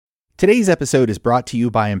Today's episode is brought to you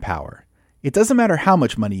by Empower. It doesn't matter how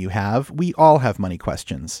much money you have, we all have money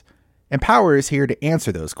questions. Empower is here to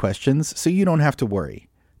answer those questions so you don't have to worry.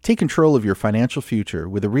 Take control of your financial future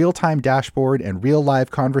with a real-time dashboard and real-live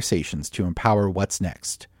conversations to empower what's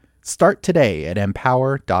next. Start today at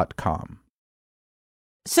empower.com.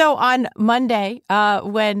 So on Monday,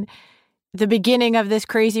 when the beginning of this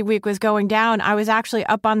crazy week was going down, I was actually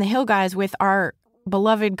up on the hill, guys, with our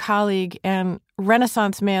beloved colleague and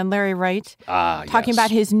Renaissance man, Larry Wright, talking about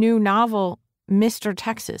his new novel, Mr.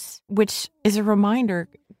 Texas, which is a reminder.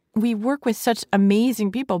 We work with such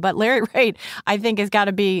amazing people, but Larry Wright, I think, has got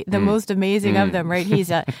to be the most amazing of them, right? He's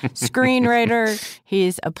a screenwriter,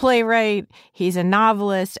 he's a playwright, he's a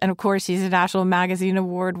novelist, and of course, he's a National Magazine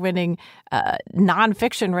Award-winning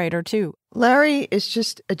nonfiction writer, too. Larry is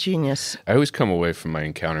just a genius. I always come away from my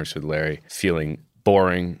encounters with Larry feeling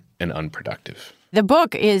boring and unproductive. The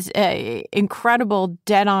book is an incredible,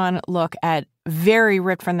 dead-on look at very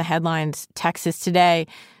ripped from the headlines Texas today.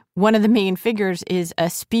 One of the main figures is a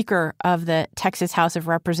speaker of the Texas House of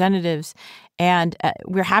Representatives. And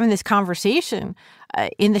we're having this conversation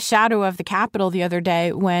in the shadow of the Capitol the other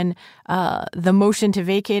day when the motion to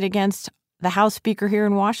vacate against the House Speaker here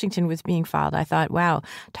in Washington was being filed. I thought, wow,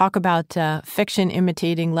 talk about fiction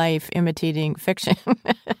imitating life, imitating fiction.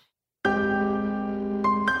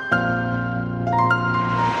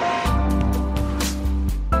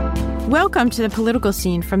 Welcome to The Political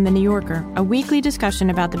Scene from The New Yorker, a weekly discussion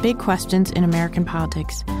about the big questions in American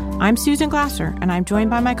politics. I'm Susan Glasser, and I'm joined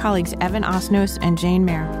by my colleagues Evan Osnos and Jane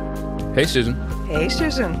Mayer. Hey, Susan. Hey,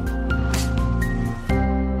 Susan.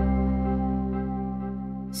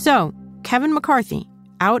 So, Kevin McCarthy,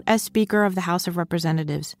 out as Speaker of the House of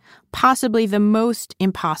Representatives, possibly the most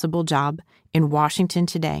impossible job in Washington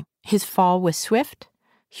today. His fall was swift,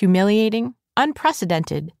 humiliating,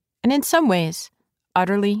 unprecedented, and in some ways,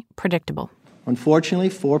 utterly predictable. Unfortunately,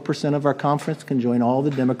 4% of our conference can join all the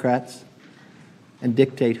Democrats and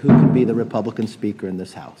dictate who can be the Republican Speaker in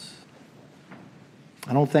this House.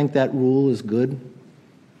 I don't think that rule is good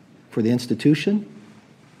for the institution,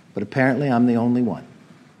 but apparently I'm the only one.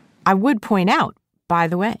 I would point out, by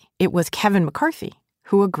the way, it was Kevin McCarthy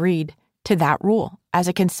who agreed to that rule as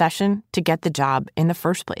a concession to get the job in the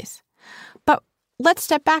first place. But let's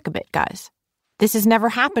step back a bit, guys. This has never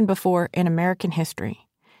happened before in American history.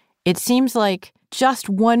 It seems like just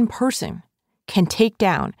one person can take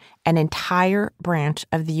down an entire branch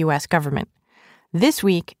of the U.S. government. This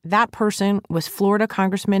week, that person was Florida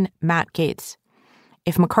Congressman Matt Gaetz.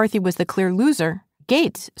 If McCarthy was the clear loser,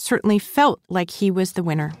 Gaetz certainly felt like he was the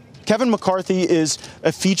winner. Kevin McCarthy is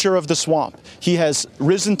a feature of the swamp. He has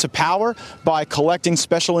risen to power by collecting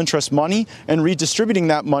special interest money and redistributing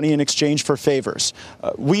that money in exchange for favors.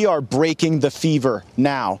 We are breaking the fever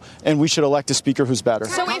now, and we should elect a speaker who's better.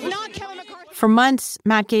 So if not Kevin McCarthy... For months,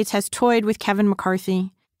 Matt Gaetz has toyed with Kevin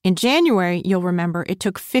McCarthy. In January, you'll remember, it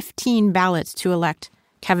took 15 ballots to elect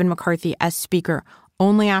Kevin McCarthy as Speaker,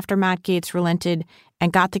 only after Matt Gaetz relented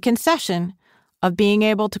and got the concession of being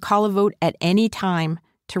able to call a vote at any time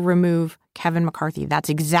to remove Kevin McCarthy. That's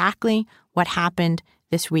exactly what happened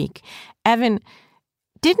this week. Evan,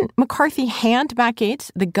 didn't McCarthy hand Matt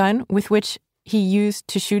Gaetz the gun with which he used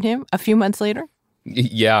to shoot him a few months later?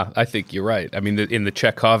 Yeah, I think you're right. I mean, in the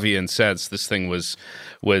Chekhovian sense, this thing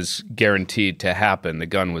was guaranteed to happen. The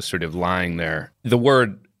gun was sort of lying there. The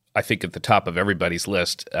word, I think, at the top of everybody's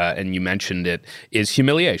list, and you mentioned it, is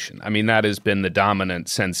humiliation. I mean, that has been the dominant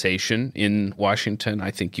sensation in Washington.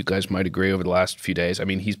 I think you guys might agree over the last few days. I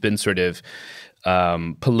mean, he's been sort of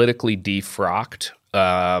politically defrocked.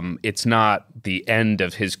 It's not the end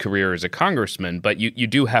of his career as a congressman, but you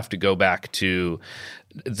do have to go back to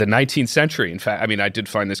the 19th century. In fact, I mean, I did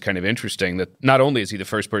find this kind of interesting that not only is he the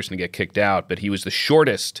first person to get kicked out, but he was the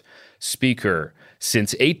shortest speaker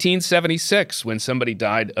since 1876 when somebody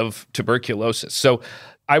died of tuberculosis. So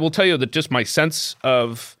I will tell you that just my sense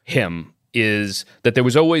of him is that there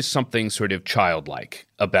was always something sort of childlike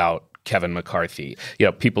about Kevin McCarthy. You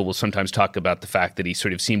know, people will sometimes talk about the fact that he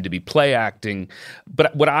sort of seemed to be play acting.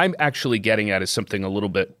 But what I'm actually getting at is something a little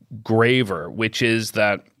bit graver, which is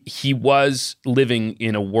that he was living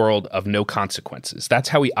in a world of no consequences. That's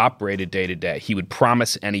how he operated day to day. He would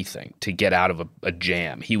promise anything to get out of a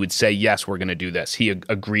jam. He would say, yes, we're going to do this. He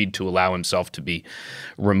agreed to allow himself to be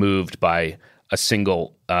removed by a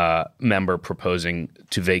single member proposing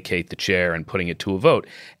to vacate the chair and putting it to a vote.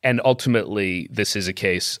 And ultimately, this is a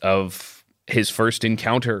case of his first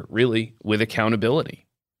encounter, really, with accountability.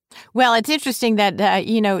 Well, it's interesting that,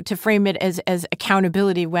 to frame it as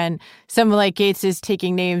accountability when someone like Gaetz is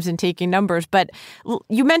taking names and taking numbers. But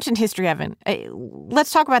you mentioned history, Evan.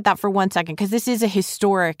 Let's talk about that for 1 second, because this is a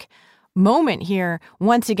historic moment here.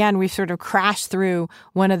 Once again, we've sort of crashed through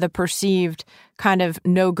one of the perceived kind of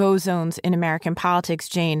no-go zones in American politics,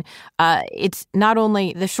 Jane. It's not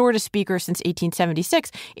only the shortest speaker since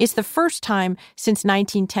 1876, it's the first time since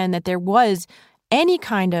 1910 that there was any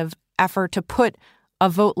kind of effort to put a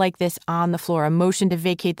vote like this on the floor, a motion to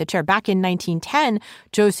vacate the chair. Back in 1910,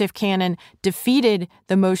 Joseph Cannon defeated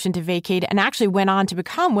the motion to vacate and actually went on to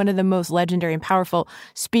become one of the most legendary and powerful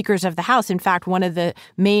speakers of the House. In fact, one of the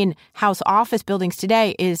main House office buildings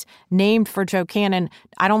today is named for Joe Cannon.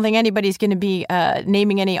 I don't think anybody's going to be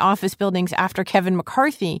naming any office buildings after Kevin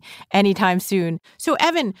McCarthy anytime soon. So,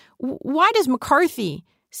 Evan, why does McCarthy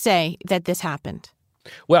say that this happened?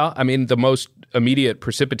 Well, I mean, the most immediate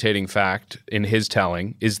precipitating fact in his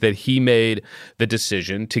telling is that he made the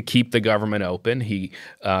decision to keep the government open. He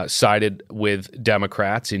sided with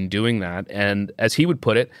Democrats in doing that. And as he would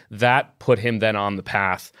put it, that put him then on the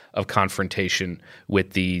path of confrontation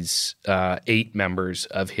with these 8 members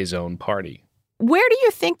of his own party. Where do you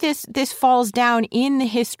think this falls down in the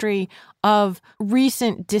history of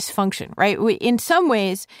recent dysfunction, right? In some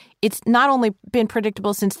ways, it's not only been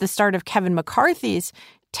predictable since the start of Kevin McCarthy's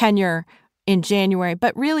tenure in January,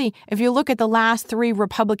 but really, if you look at the last 3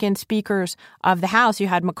 Republican speakers of the House, you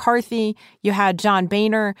had McCarthy, you had John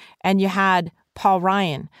Boehner, and you had Paul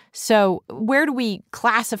Ryan. So where do we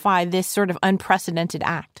classify this sort of unprecedented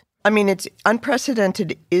act? I mean, it's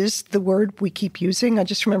unprecedented is the word we keep using. I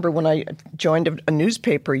just remember when I joined a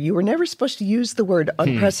newspaper, you were never supposed to use the word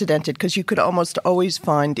unprecedented because you could almost always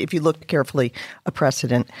find, if you looked carefully, a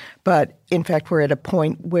precedent. But in fact, we're at a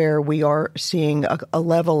point where we are seeing a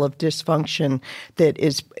level of dysfunction that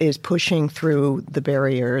is pushing through the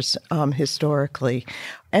barriers historically.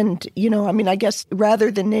 And, you know, I mean, I guess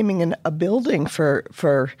rather than naming a building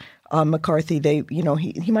for McCarthy,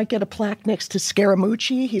 he might get a plaque next to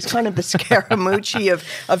Scaramucci. He's kind of the Scaramucci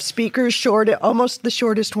of speakers, almost the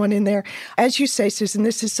shortest one in there. As you say, Susan,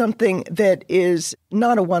 this is something that is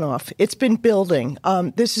not a one-off. It's been building.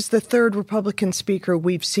 This is the 3rd Republican speaker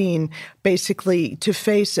we've seen basically to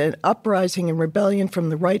face an uprising and rebellion from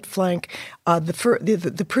the right flank.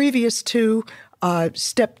 The previous 2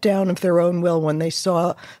 stepped down of their own will when they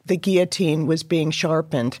saw the guillotine was being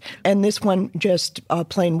sharpened. And this one just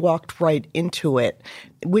plain walked right into it,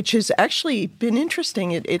 which has actually been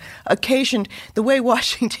interesting. It occasioned the way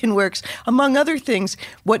Washington works. Among other things,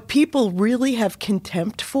 what people really have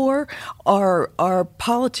contempt for are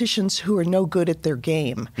politicians who are no good at their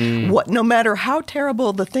game. No matter how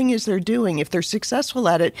terrible the thing is they're doing, if they're successful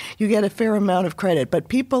at it, you get a fair amount of credit. But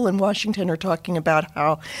people in Washington are talking about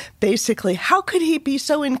how basically, how could he be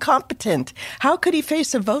so incompetent? How could he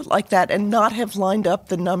face a vote like that and not have lined up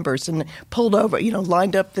the numbers and pulled over,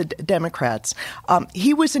 lined up the Democrats?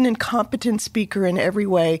 He was an incompetent speaker in every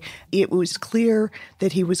way. It was clear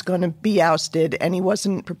that he was going to be ousted, and he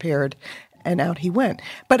wasn't prepared, and out he went.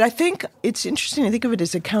 But I think it's interesting to think of it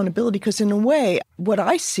as accountability, because in a way, what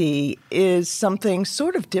I see is something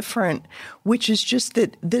sort of different, which is just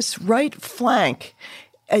that this right flank,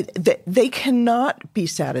 they cannot be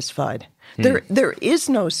satisfied. There is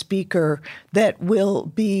no speaker that will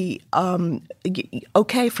be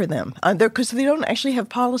okay for them because they don't actually have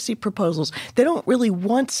policy proposals. They don't really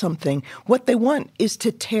want something. What they want is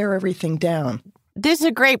to tear everything down. This is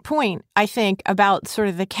a great point, I think, about sort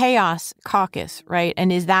of the chaos caucus, right?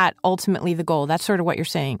 And is that ultimately the goal? That's sort of what you're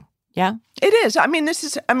saying. Yeah? It is. I mean,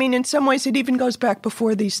 in some ways, it even goes back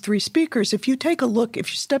before these 3 speakers. If you take a look, if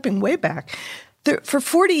you're stepping way back, for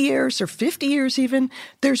 40 years or 50 years even,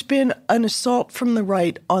 there's been an assault from the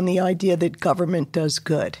right on the idea that government does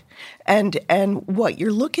good. And what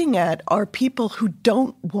you're looking at are people who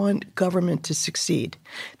don't want government to succeed.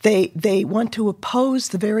 They want to oppose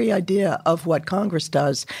the very idea of what Congress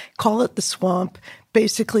does, call it the swamp,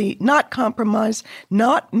 basically not compromise,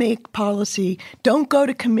 not make policy, don't go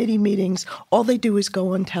to committee meetings. All they do is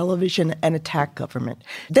go on television and attack government.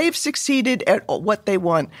 They've succeeded at what they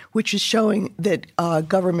want, which is showing that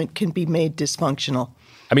government can be made dysfunctional.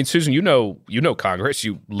 I mean, Susan, you know Congress.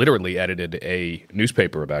 You literally edited a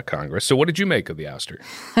newspaper about Congress. So what did you make of the ouster?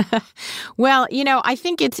 Well, I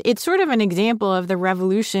think it's sort of an example of the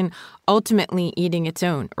revolution ultimately eating its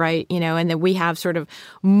own, right? And that we have sort of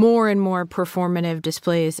more and more performative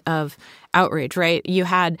displays of outrage, right? You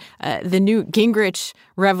had the Newt Gingrich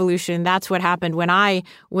revolution. That's what happened when I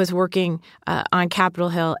was working on Capitol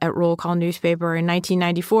Hill at Roll Call newspaper in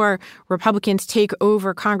 1994. Republicans take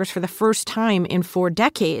over Congress for the first time in 4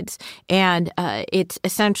 decades. And it's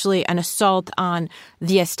essentially an assault on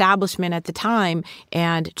the establishment at the time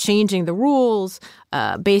and changing the rules,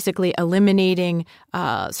 basically eliminating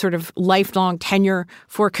sort of lifelong tenure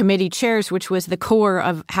for committee chairs, which was the core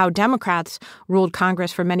of how Democrats ruled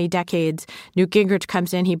Congress for many decades. Newt Gingrich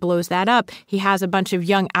comes in, he blows that up. He has a bunch of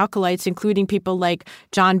young acolytes, including people like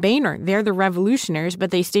John Boehner. They're the revolutionaries,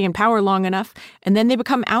 but they stay in power long enough, and then they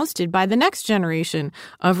become ousted by the next generation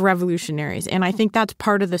of revolutionaries. And I think that's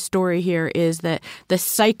part of the story here, is that the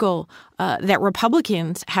cycle that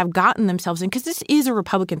Republicans have gotten themselves in, because this is a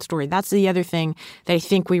Republican story. That's the other thing that I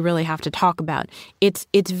think we really have to talk about. It's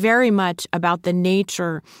very much about the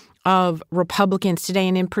nature of Republicans today,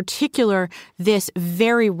 and in particular, this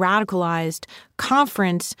very radicalized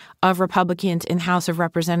conference of Republicans in the House of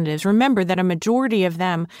Representatives. Remember that a majority of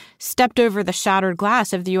them stepped over the shattered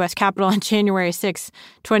glass of the U.S. Capitol on January 6,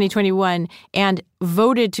 2021, and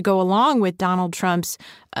voted to go along with Donald Trump's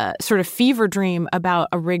sort of fever dream about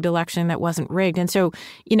a rigged election that wasn't rigged. And so,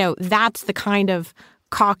 that's the kind of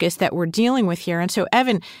caucus that we're dealing with here. And so,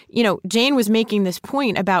 Evan, Jane was making this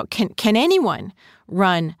point about can anyone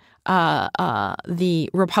run the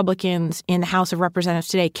Republicans in the House of Representatives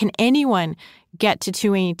today? Can anyone get to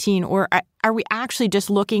 218? Or are we actually just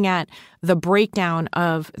looking at the breakdown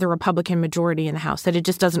of the Republican majority in the House, that it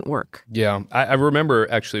just doesn't work? Yeah. I remember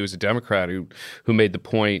actually it was a Democrat who made the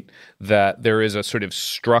point that there is a sort of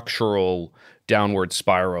structural downward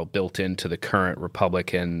spiral built into the current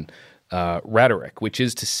Republican rhetoric, which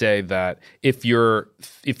is to say that if your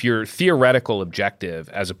theoretical objective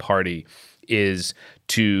as a party is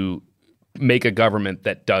to make a government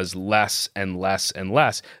that does less and less and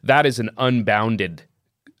less, that is an unbounded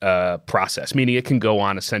process, meaning it can go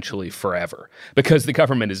on essentially forever because the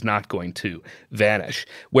government is not going to vanish.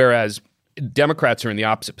 Whereas Democrats are in the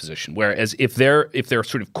opposite position, whereas if their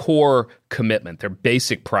sort of core commitment, their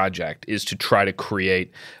basic project is to try to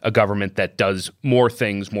create a government that does more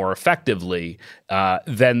things more effectively,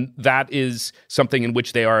 then that is something in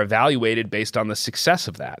which they are evaluated based on the success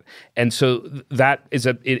of that. And so that is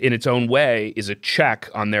in its own way is a check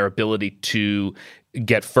on their ability to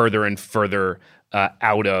get further and further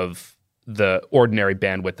out of the ordinary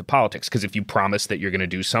bandwidth of politics. Because if you promise that you're going to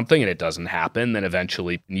do something and it doesn't happen, then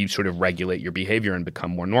eventually you sort of regulate your behavior and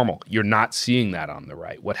become more normal. You're not seeing that on the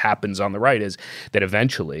right. What happens on the right is that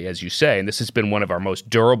eventually, as you say, and this has been one of our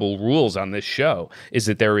most durable rules on this show, is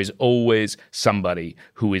that there is always somebody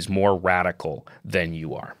who is more radical than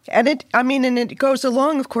you are. And it goes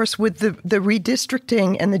along, of course, with the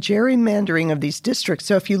redistricting and the gerrymandering of these districts.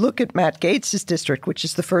 So if you look at Matt Gaetz's district, which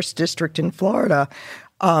is the first district in Florida,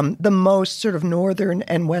 the most sort of northern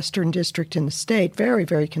and western district in the state, very,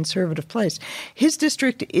 very conservative place. His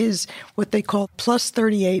district is what they call plus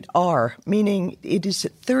 38R, meaning it is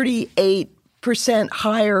 38%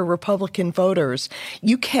 higher Republican voters.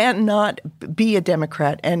 You cannot be a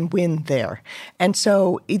Democrat and win there. And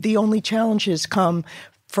so the only challenges come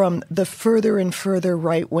from the further and further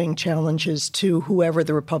right-wing challenges to whoever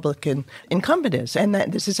the Republican incumbent is. And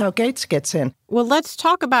this is how Gaetz gets in. Well, let's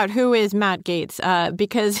talk about who is Matt Gaetz,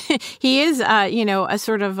 because he is, a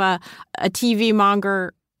sort of a TV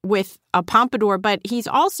monger with a pompadour, but he's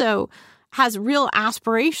also has real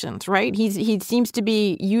aspirations, right? He seems to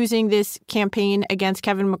be using this campaign against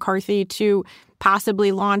Kevin McCarthy to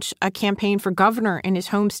possibly launch a campaign for governor in his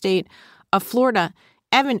home state of Florida.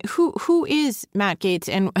 Evan, who is Matt Gaetz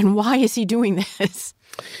and why is he doing this?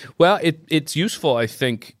 Well, it's useful, I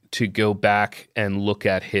think, to go back and look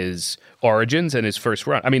at his origins and his first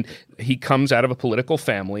run. I mean, he comes out of a political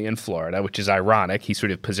family in Florida, which is ironic. He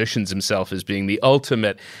sort of positions himself as being the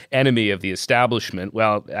ultimate enemy of the establishment.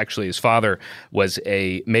 Well, actually, his father was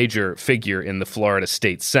a major figure in the Florida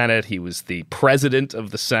State Senate. He was the president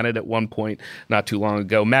of the Senate at one point not too long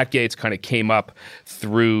ago. Matt Gaetz kind of came up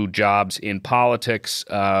through jobs in politics.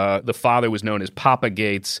 The father was known as Papa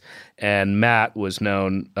Gaetz, and Matt was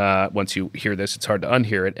known, once you hear this, it's hard to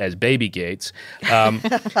unhear it, as Baby Gaetz.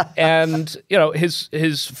 And,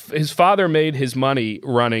 his father made his money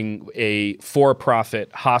running a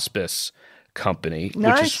for-profit hospice company,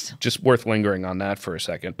 nice. Which is just worth lingering on that for a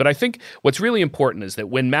second. But I think what's really important is that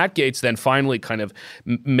when Matt Gaetz then finally kind of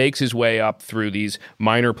makes his way up through these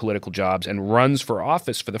minor political jobs and runs for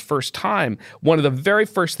office for the first time, one of the very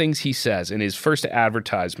first things he says in his first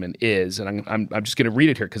advertisement is, and I'm just going to read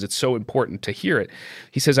it here because it's so important to hear it.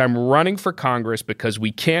 He says, "I'm running for Congress because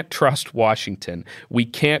we can't trust Washington. We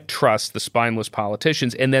can't trust the spineless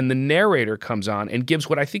politicians." And then the narrator comes on and gives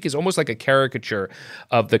what I think is almost like a caricature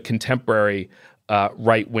of the contemporary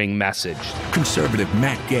right-wing message. Conservative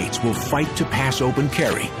Matt Gaetz will fight to pass open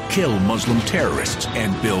carry, kill Muslim terrorists,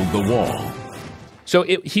 and build the wall. So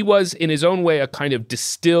he was, in his own way, a kind of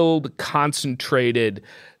distilled, concentrated,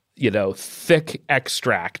 thick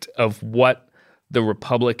extract of what the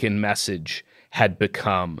Republican message had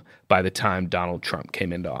become by the time Donald Trump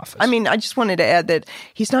came into office. I mean, I just wanted to add that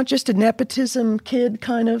he's not just a nepotism kid,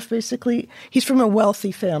 kind of, basically. He's from a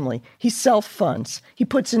wealthy family. He self-funds. He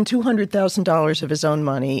puts in $200,000 of his own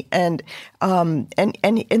money, and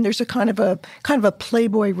there's a kind of a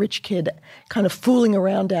playboy rich kid kind of fooling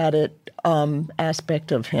around at it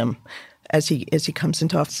aspect of him as he comes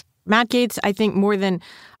into office. Matt Gaetz, I think more than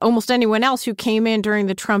almost anyone else who came in during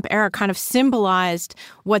the Trump era, kind of symbolized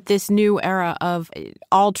what this new era of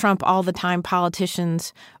all Trump, all the time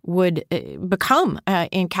politicians would become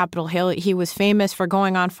in Capitol Hill. He was famous for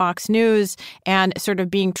going on Fox News and sort of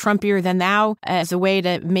being Trumpier than thou as a way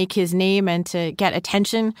to make his name and to get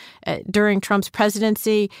attention during Trump's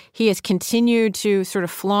presidency. He has continued to sort of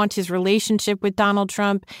flaunt his relationship with Donald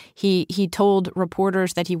Trump. He told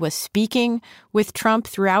reporters that he was speaking with Trump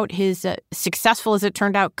throughout his successful, as it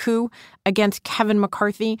turned out, coup against Kevin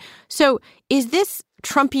McCarthy. So is this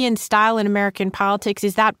Trumpian style in American politics,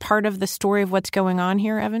 is that part of the story of what's going on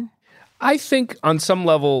here, Evan? I think on some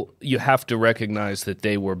level you have to recognize that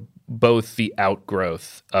they were both the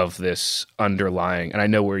outgrowth of this underlying, and I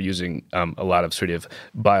know we're using a lot of sort of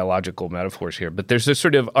biological metaphors here, but there's this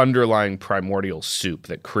sort of underlying primordial soup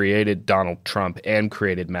that created Donald Trump and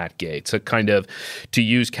created Matt Gaetz. A kind of, to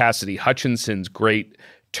use Cassidy Hutchinson's great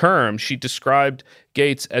term, she described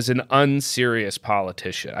Gaetz as an unserious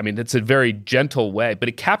politician. I mean, it's a very gentle way, but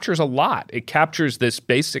it captures a lot. It captures this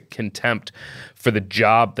basic contempt for the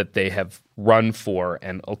job that they have run for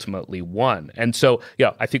and ultimately won. And so,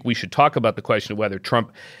 yeah, I think we should talk about the question of whether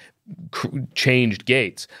Trump changed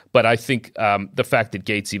Gaetz. But I think the fact that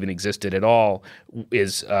Gaetz even existed at all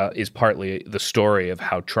is partly the story of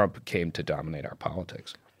how Trump came to dominate our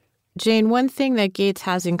politics. Jane, one thing that Gaetz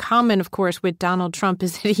has in common, of course, with Donald Trump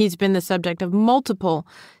is that he's been the subject of multiple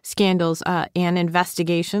scandals and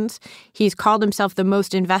investigations. He's called himself the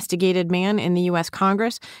most investigated man in the U.S.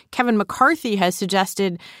 Congress. Kevin McCarthy has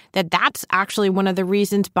suggested that that's actually one of the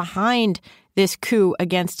reasons behind this coup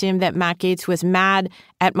against him, that Matt Gaetz was mad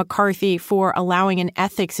at McCarthy for allowing an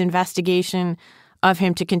ethics investigation of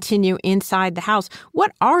him to continue inside the House.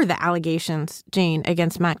 What are the allegations, Jane,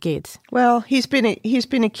 against Matt Gaetz? Well, he's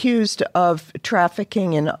been accused of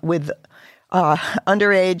trafficking with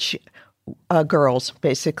underage girls,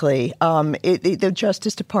 basically. The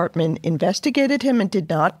Justice Department investigated him and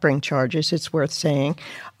did not bring charges, it's worth saying.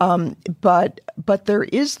 But there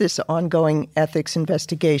is this ongoing ethics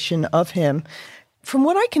investigation of him. From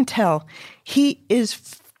what I can tell, he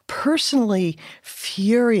is personally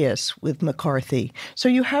furious with McCarthy. So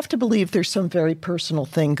you have to believe there's some very personal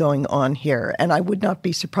thing going on here. And I would not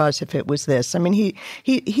be surprised if it was this. I mean,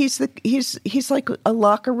 he's like a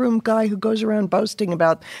locker room guy who goes around boasting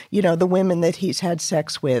about, the women that he's had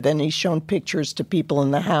sex with, and he's shown pictures to people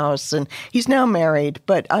in the house, and he's now married.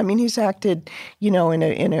 But I mean, he's acted, in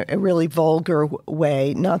a really vulgar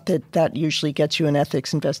way. Not that usually gets you an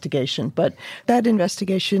ethics investigation, but that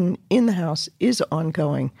investigation in the House is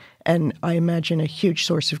ongoing. And I imagine a huge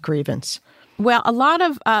source of grievance. Well, a lot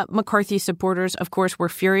of McCarthy supporters, of course, were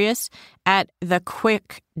furious at the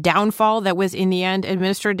quick downfall that was in the end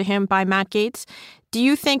administered to him by Matt Gaetz. Do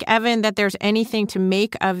you think, Evan, that there's anything to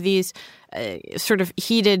make of these sort of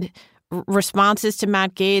heated responses to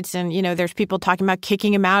Matt Gaetz? And, there's people talking about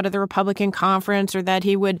kicking him out of the Republican conference, or that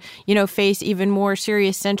he would, face even more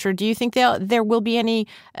serious censure. Do you think there will be any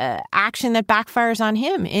action that backfires on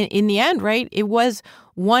him in the end, right? It was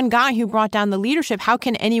one guy who brought down the leadership. How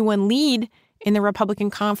can anyone lead in the Republican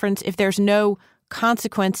conference if there's no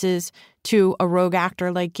consequences to a rogue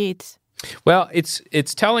actor like Gaetz? Well,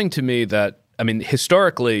 it's telling to me that, I mean,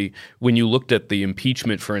 historically, when you looked at the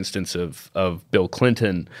impeachment, for instance, of Bill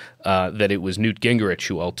Clinton, that it was Newt Gingrich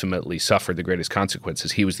who ultimately suffered the greatest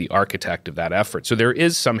consequences. He was the architect of that effort. So there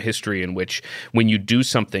is some history in which when you do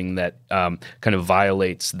something that kind of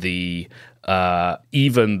violates the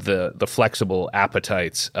even the flexible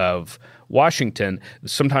appetites of Washington,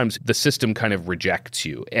 sometimes the system kind of rejects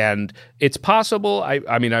you. And it's possible,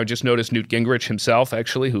 I mean, I just noticed Newt Gingrich himself,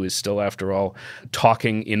 actually, who is still, after all,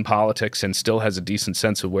 talking in politics and still has a decent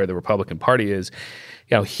sense of where the Republican Party is.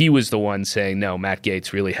 He was the one saying, no, Matt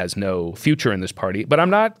Gaetz really has no future in this party. But I'm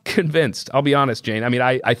not convinced. I'll be honest, Jane. I mean,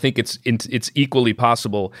 I think it's equally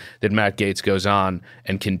possible that Matt Gaetz goes on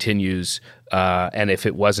and continues. And if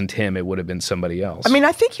it wasn't him, it would have been somebody else. I mean,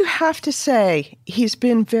 I think you have to say he's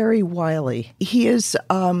been very wily. He is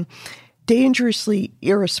dangerously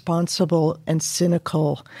irresponsible and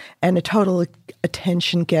cynical and a total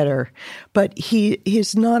attention getter. But he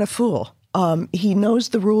is not a fool. He knows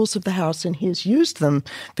the rules of the House, and he has used them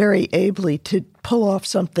very ably to pull off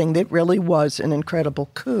something that really was an incredible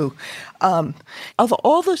coup. Of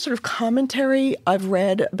all the sort of commentary I've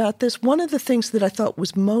read about this, one of the things that I thought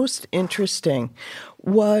was most interesting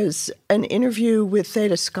was an interview with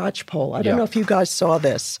Theda Skocpol. I don't know if you guys saw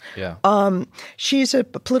this. Yeah. She's a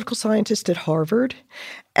political scientist at Harvard.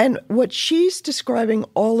 And what she's describing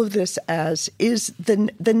all of this as is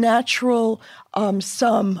the natural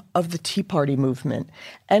sum of the Tea Party movement.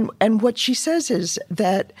 And what she says is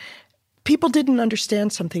that people didn't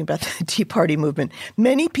understand something about the Tea Party movement.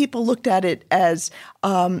 Many people looked at it as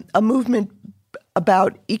a movement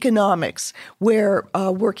about economics, where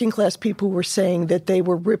working class people were saying that they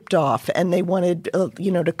were ripped off and they wanted,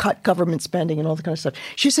 to cut government spending and all that kind of stuff.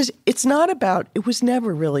 She says it was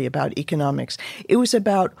never really about economics. It was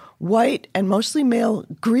about white and mostly male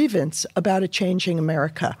grievance about a changing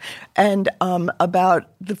America, and about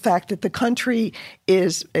the fact that the country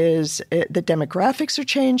the demographics are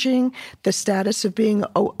changing. The status of being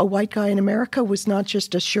a white guy in America was not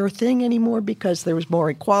just a sure thing anymore because there was more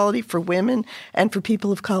equality for women and for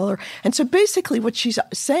people of color. And so basically what she's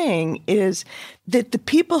saying is that the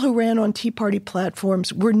people who ran on Tea Party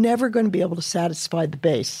platforms were never going to be able to satisfy the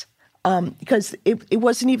base. Because it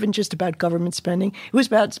wasn't even just about government spending. It was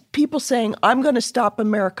about people saying, I'm going to stop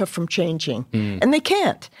America from changing. And they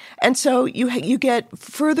can't. And so you get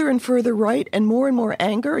further and further right and more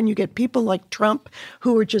anger, and you get people like Trump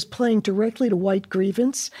who are just playing directly to white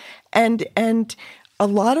grievance. And a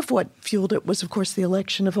lot of what fueled it was, of course, the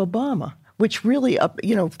election of Obama, which really,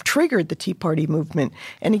 triggered the Tea Party movement.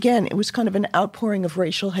 And again, it was kind of an outpouring of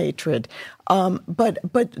racial hatred. But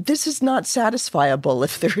this is not satisfiable,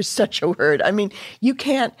 if there is such a word. I mean,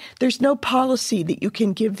 there's no policy that you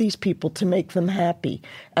can give these people to make them happy.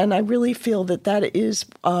 And I really feel that is,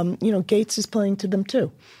 Gaetz is playing to them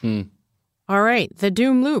too. All right, the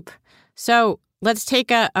doom loop. So let's take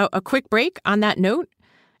a quick break on that note.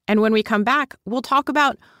 And when we come back, we'll talk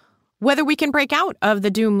about whether we can break out of the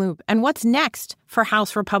doom loop and what's next for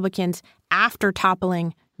House Republicans after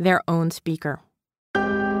toppling their own speaker.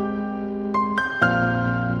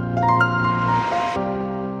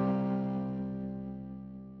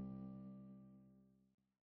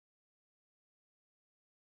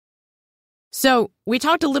 So we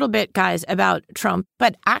talked a little bit, guys, about Trump,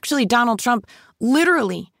 but actually Donald Trump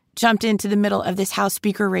literally jumped into the middle of this House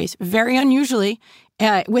Speaker race, very unusually,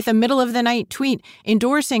 with a middle-of-the-night tweet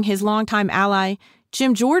endorsing his longtime ally,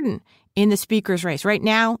 Jim Jordan, in the Speaker's race. Right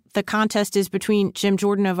now, the contest is between Jim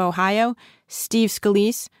Jordan of Ohio, Steve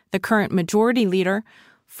Scalise, the current majority leader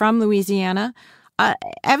from Louisiana.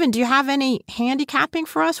 Evan, do you have any handicapping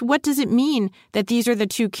for us? What does it mean that these are the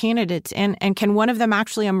two candidates, and can one of them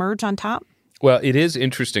actually emerge on top? Well, it is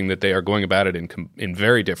interesting that they are going about it in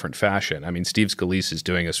very different fashion. I mean, Steve Scalise is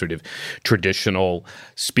doing a sort of traditional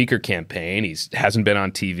speaker campaign. He hasn't been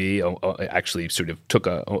on TV, actually sort of took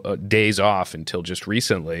a days off until just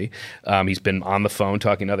recently. He's been on the phone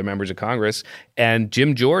talking to other members of Congress. And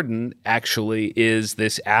Jim Jordan actually is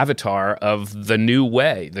this avatar of the new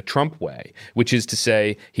way, the Trump way, which is to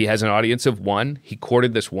say he has an audience of one. He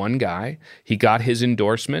courted this one guy. He got his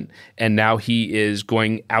endorsement, and now he is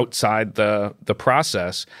going outside the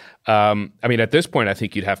process. I mean, at this point, I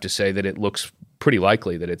think you'd have to say that it looks pretty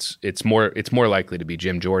likely that it's more likely to be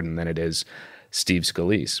Jim Jordan than it is Steve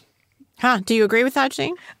Scalise. Do you agree with that,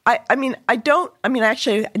 Jane?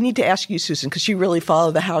 Actually, I need to ask you, Susan, because you really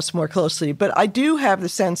follow the House more closely. But I do have the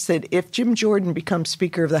sense that if Jim Jordan becomes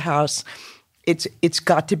Speaker of the House, it's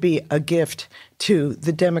got to be a gift to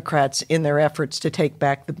the Democrats in their efforts to take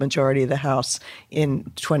back the majority of the House in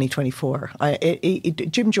 2024.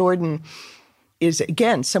 Jim Jordan is,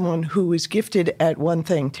 again, someone who is gifted at one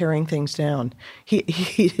thing, tearing things down. He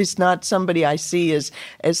is not somebody I see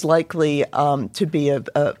as likely to be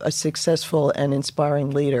a successful and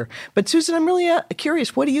inspiring leader. But Susan, I'm really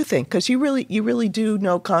curious. What do you think? Because you really do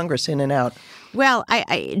know Congress in and out. Well,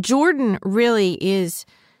 Jordan really is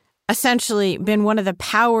essentially been one of the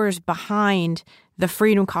powers behind the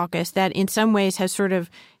Freedom Caucus that in some ways has sort of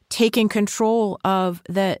taken control of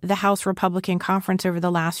the House Republican Conference over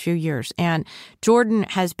the last few years. And Jordan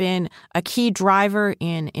has been a key driver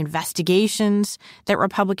in investigations that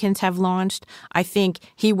Republicans have launched. I think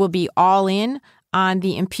he will be all in on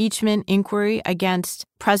the impeachment inquiry against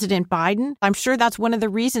President Biden. I'm sure that's one of the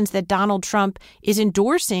reasons that Donald Trump is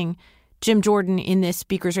endorsing Jim Jordan in this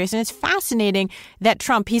speaker's race. And it's fascinating that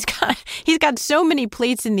Trump, he's got so many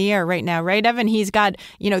plates in the air right now, right, Evan? He's got,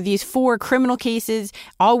 these 4 criminal cases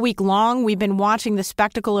all week long. We've been watching the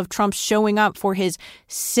spectacle of Trump showing up for his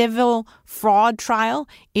civil fraud trial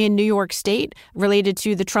in New York State related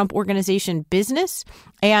to the Trump Organization business.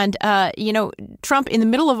 And, Trump, in the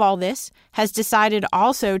middle of all this, has decided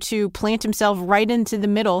also to plant himself right into the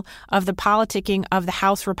middle of the politicking of the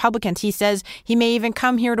House Republicans. He says he may even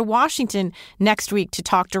come here to Washington next week to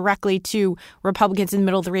talk directly to Republicans in the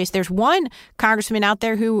middle of the race. There's one congressman out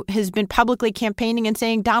there who has been publicly campaigning and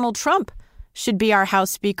saying Donald Trump should be our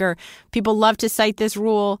House Speaker. People love to cite this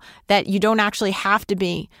rule that you don't actually have to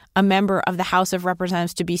be a member of the House of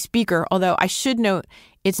Representatives to be Speaker, although I should note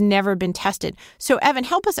it's never been tested. So, Evan,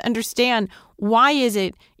 help us understand, why is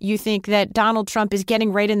it you think that Donald Trump is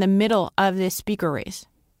getting right in the middle of this Speaker race?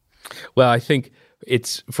 Well, I think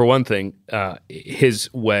it's, for one thing,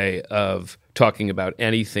 his way of talking about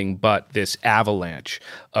anything but this avalanche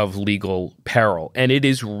of legal peril. And it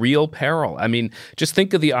is real peril. I mean, just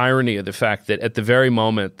think of the irony of the fact that at the very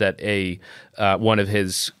moment that one of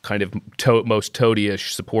his kind of most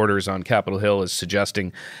toady-ish supporters on Capitol Hill is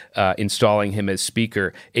suggesting installing him as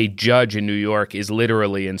Speaker, a judge in New York is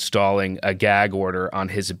literally installing a gag order on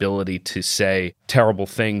his ability to say terrible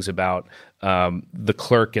things about the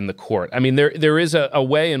clerk in the court. I mean, there is a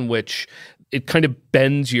way in which it kind of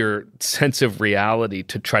bends your sense of reality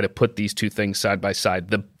to try to put these two things side by side.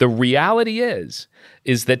 The reality is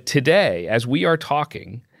that today, as we are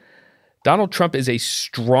talking, Donald Trump is a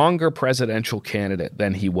stronger presidential candidate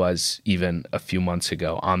than he was even a few months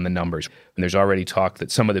ago on the numbers. And there's already talk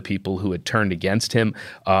that some of the people who had turned against him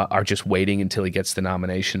are just waiting until he gets the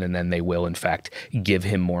nomination, and then they will, in fact, give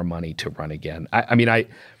him more money to run again.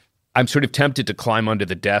 I'm sort of tempted to climb under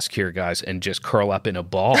the desk here, guys, and just curl up in a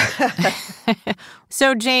ball.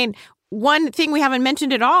 So, Jane, one thing we haven't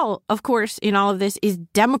mentioned at all, of course, in all of this is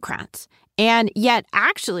Democrats. And yet,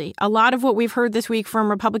 actually, a lot of what we've heard this week from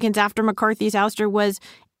Republicans after McCarthy's ouster was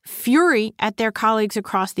fury at their colleagues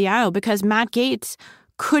across the aisle, because Matt Gaetz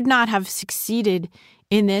could not have succeeded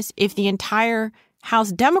in this if the entire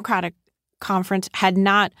House Democratic Conference had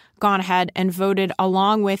not gone ahead and voted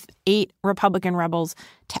along with 8 Republican rebels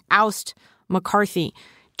to oust McCarthy.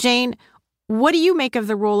 Jane, what do you make of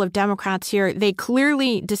the role of Democrats here? They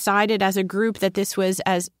clearly decided as a group that this was,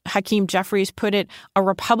 as Hakeem Jeffries put it, a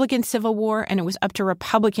Republican civil war, and it was up to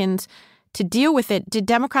Republicans to deal with it. Did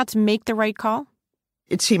Democrats make the right call?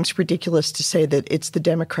 It seems ridiculous to say that it's the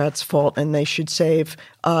Democrats' fault and they should save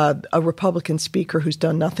a Republican speaker who's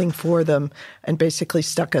done nothing for them and basically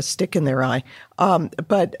stuck a stick in their eye.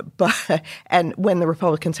 But when the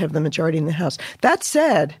Republicans have the majority in the House. That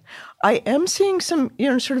said, I am seeing some,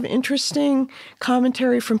 sort of interesting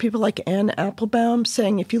commentary from people like Ann Applebaum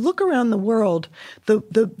saying, if you look around the world,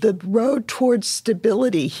 the road towards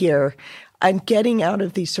stability here and getting out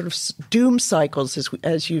of these sort of doom cycles,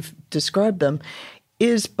 as you've described them,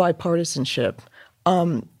 is bipartisanship.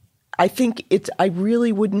 I think I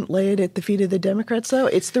really wouldn't lay it at the feet of the Democrats, though.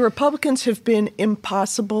 It's the Republicans have been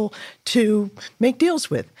impossible to make deals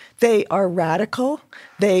with. They are radical.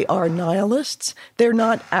 They are nihilists. They're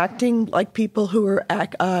not acting like people who are,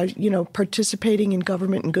 participating in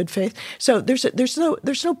government in good faith. So there's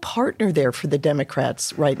no partner there for the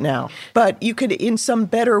Democrats right now. But you could, in some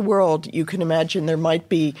better world, you can imagine there might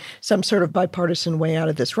be some sort of bipartisan way out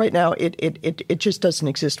of this. Right now, it just doesn't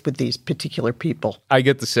exist with these particular people. I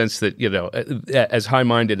get the sense that, as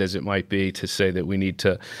high-minded as it might be to say that we need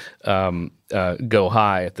to go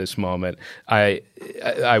high at this moment, I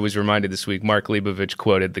was reminded this week, Mark Leibovich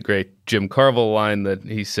quoted the great Jim Carville line that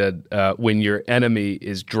he said, when your enemy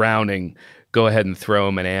is drowning, go ahead and throw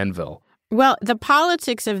him an anvil. Well, the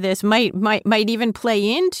politics of this might even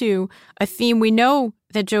play into a theme we know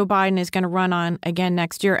that Joe Biden is going to run on again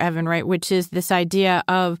next year, Evan, right? Which is this idea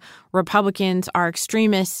of Republicans are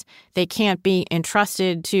extremists. They can't be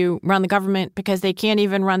entrusted to run the government because they can't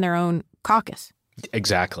even run their own caucus.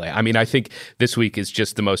 Exactly. I mean, I think this week is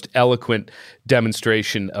just the most eloquent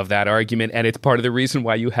demonstration of that argument, and it's part of the reason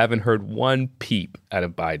why you haven't heard one peep out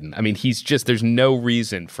of Biden. I mean, there's no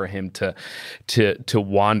reason for him to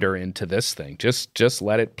wander into this thing. Just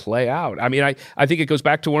let it play out. I mean, I think it goes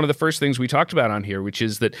back to one of the first things we talked about on here, which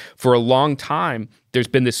is that for a long time, there's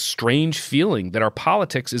been this strange feeling that our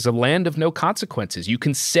politics is a land of no consequences. You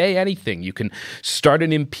can say anything. You can start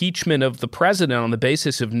an impeachment of the president on the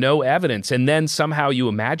basis of no evidence. And then somehow you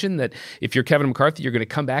imagine that if you're Kevin McCarthy, you're going to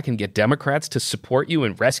come back and get Democrats to support you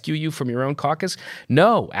and rescue you from your own caucus.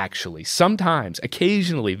 No, actually, sometimes,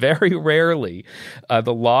 occasionally, very rarely,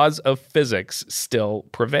 the laws of physics still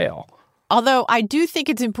prevail. Although I do think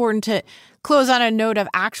it's important to close on a note of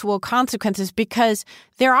actual consequences, because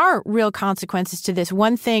there are real consequences to this.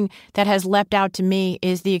 One thing that has leapt out to me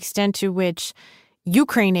is the extent to which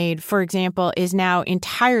Ukraine aid, for example, is now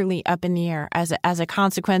entirely up in the air as a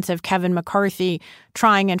consequence of Kevin McCarthy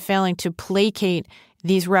trying and failing to placate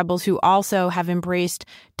these rebels who also have embraced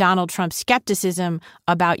Donald Trump's skepticism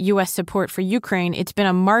about U.S. support for Ukraine. It's been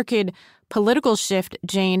a marked political shift,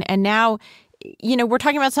 Jane, and now, we're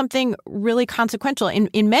talking about something really consequential.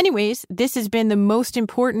 In many ways, this has been the most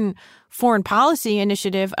important foreign policy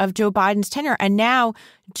initiative of Joe Biden's tenure. And now,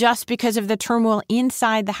 just because of the turmoil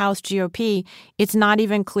inside the House GOP, it's not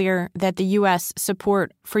even clear that the U.S.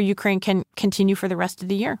 support for Ukraine can continue for the rest of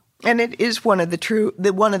the year. And it is one of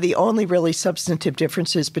the only really substantive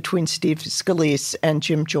differences between Steve Scalise and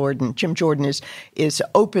Jim Jordan. Jim Jordan is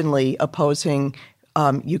openly opposing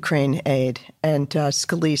Ukraine aid, and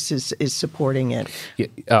Scalise is supporting it. Yeah,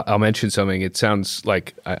 I'll mention something. It sounds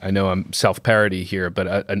like, I know I'm self-parody here,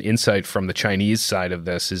 but an insight from the Chinese side of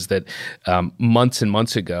this is that months and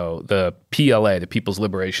months ago, the PLA, the People's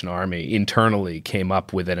Liberation Army, internally came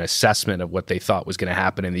up with an assessment of what they thought was going to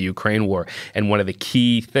happen in the Ukraine war. And one of the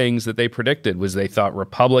key things that they predicted was they thought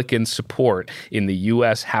Republican support in the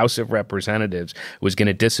U.S. House of Representatives was going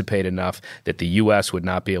to dissipate enough that the U.S. would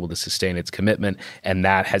not be able to sustain its commitment. And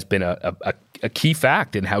that has been a key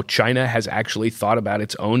fact in how China has actually thought about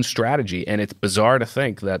its own strategy. And it's bizarre to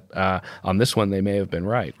think that on this one, they may have been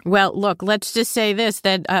right. Well, look, let's just say this,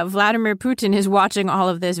 that Vladimir Putin is watching all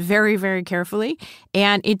of this very, very carefully.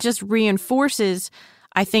 And it just reinforces,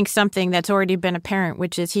 I think, something that's already been apparent,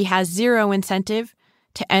 which is he has zero incentive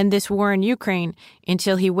to end this war in Ukraine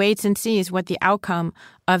until he waits and sees what the outcome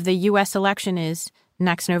of the U.S. election is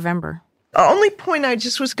next November. The only point I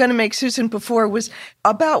just was going to make, Susan, before was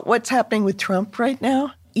about what's happening with Trump right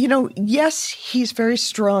now. Yes, he's very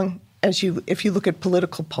strong if you look at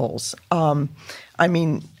political polls. But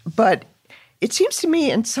it seems to me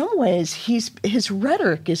in some ways his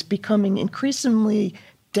rhetoric is becoming increasingly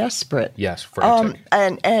desperate. Yes, frantic.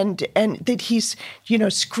 And that he's,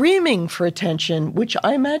 screaming for attention, which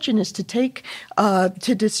I imagine is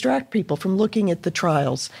to distract people from looking at the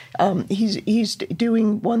trials. He's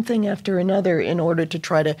doing one thing after another in order to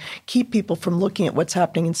try to keep people from looking at what's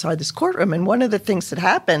happening inside this courtroom. And one of the things that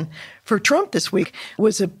happened for Trump this week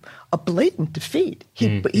was a blatant defeat.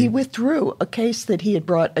 He withdrew a case that he had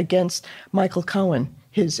brought against Michael Cohen,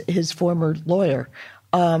 his former lawyer.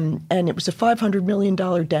 And it was a $500 million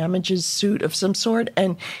damages suit of some sort,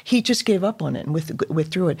 and he just gave up on it and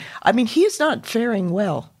withdrew it. I mean, he is not faring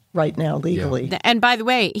well right now legally. Yeah. And by the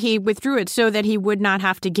way, he withdrew it so that he would not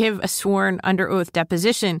have to give a sworn under oath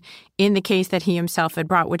deposition in the case that he himself had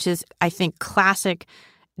brought, which is, I think, classic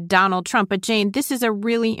Donald Trump. But Jane, this is a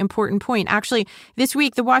really important point. Actually, this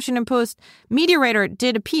week, the Washington Post media writer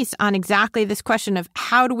did a piece on exactly this question of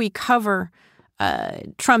how do we cover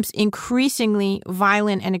Trump's increasingly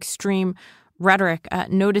violent and extreme rhetoric,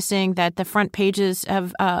 noticing that the front pages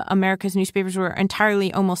of America's newspapers were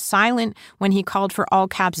entirely almost silent when he called for all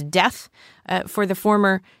caps death for the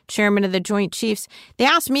former chairman of the Joint Chiefs. They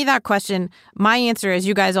asked me that question. My answer, as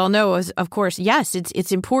you guys all know, is, of course, yes,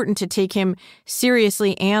 it's important to take him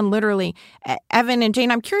seriously and literally. Evan and Jane,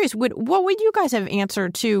 I'm curious, what would you guys have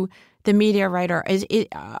answered to the media writer?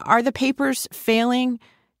 Are the papers failing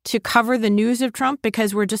to cover the news of Trump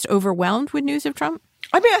because we're just overwhelmed with news of Trump?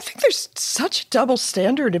 I mean, I think there's such a double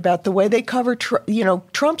standard about the way they cover,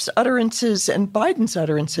 Trump's utterances and Biden's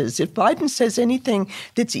utterances. If Biden says anything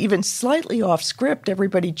that's even slightly off script,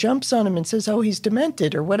 everybody jumps on him and says, "Oh, he's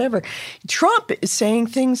demented" or whatever. Trump is saying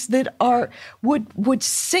things that would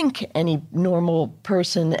sink any normal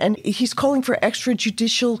person, and he's calling for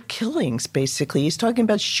extrajudicial killings. Basically, he's talking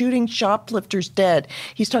about shooting shoplifters dead.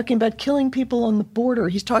 He's talking about killing people on the border.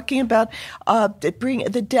 He's talking about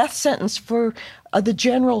bringing the death sentence for the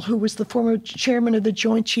general who was the former chairman of the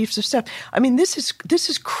Joint Chiefs of Staff. I mean, this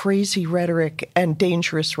is crazy rhetoric and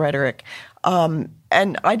dangerous rhetoric, and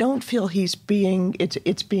I don't feel it's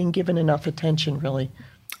being given enough attention, really.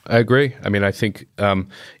 I agree. I mean, I think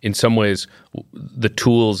in some ways the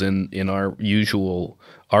tools in our usual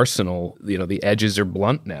arsenal, the edges are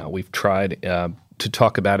blunt now. We've tried to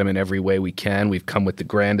talk about him in every way we can. We've come with the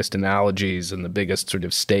grandest analogies and the biggest sort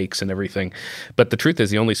of stakes and everything. But the truth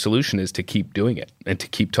is the only solution is to keep doing it and to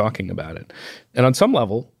keep talking about it. And on some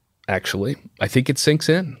level, actually, I think it sinks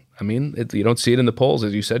in. I mean, you don't see it in the polls,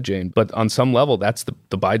 as you said, Jane. But on some level, that's the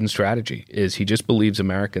Biden strategy, is he just believes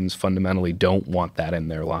Americans fundamentally don't want that in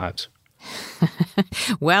their lives.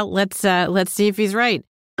 Well, let's see if he's right.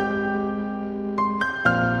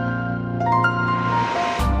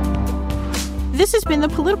 This has been The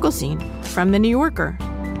Political Scene from The New Yorker.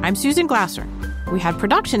 I'm Susan Glasser. We had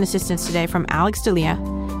production assistance today from Alex D'Elia,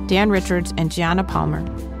 Dan Richards, and Gianna Palmer.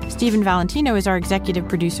 Stephen Valentino is our executive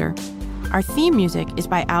producer. Our theme music is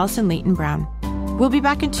by Allison Leighton Brown. We'll be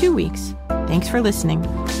back in 2 weeks. Thanks for listening.